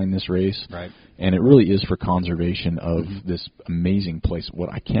history behind this race, and it really is for conservation of this amazing place. What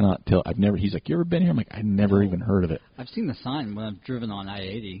I cannot tell, he's like, you ever been here? I'm like, I've never even heard of it. I've seen the sign when I've driven on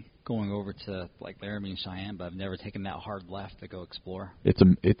I-80 going over to like Laramie and Cheyenne, but I've never taken that hard left to go explore.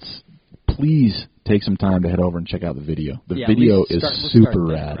 Please take some time to head over and check out the video. The video is super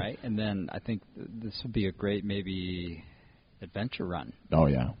rad. Right? And then I think this would be a great maybe adventure run. Oh,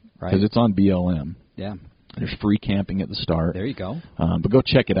 yeah. Right. Because it's on BLM. Yeah. There's free camping at the start. There you go. But go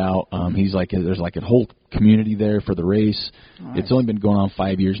check it out. He's like, there's like a whole community there for the race. Nice. It's only been going on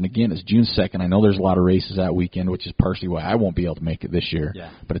 5 years, and again, it's June 2nd. I know there's a lot of races that weekend, which is partially why I won't be able to make it this year.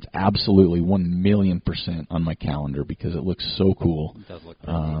 Yeah. But it's absolutely 1,000,000% on my calendar because it looks so cool. It does look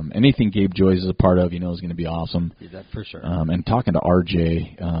pretty neat. Anything Gabe Joyce is a part of, is going to be awesome. Yeah, that for sure. And talking to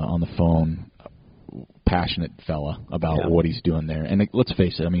RJ on the phone, passionate fella about what he's doing there. And let's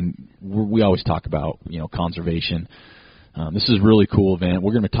face it, I mean, we always talk about, conservation. This is a really cool event.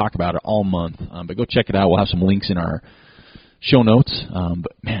 We're going to talk about it all month, but go check it out. We'll have some links in our show notes.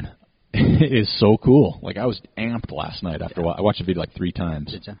 But, man, it is so cool. Like, I was amped last night after I watched the video like 3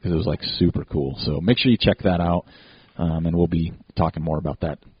 times because it was, like, super cool. So make sure you check that out, and we'll be talking more about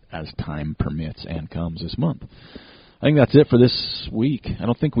that as time permits and comes this month. I think that's it for this week. I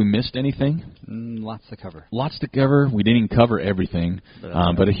don't think we missed anything. Lots to cover. We didn't even cover everything.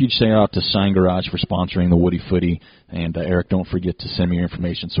 But a huge shout-out to Sign Garage for sponsoring the Woody Footy. And, Eric, don't forget to send me your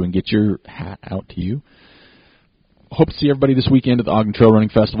information so we can get your hat out to you. Hope to see everybody this weekend at the Ogden Trail Running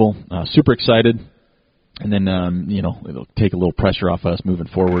Festival. Super excited. And then, it'll take a little pressure off us moving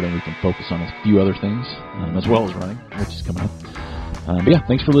forward, and we can focus on a few other things, as well as running, which is coming up. But yeah,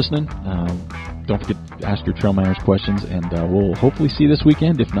 thanks for listening. Don't forget to ask your Trail Miners questions, and we'll hopefully see you this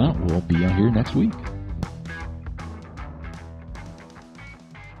weekend. If not, we'll be out here next week.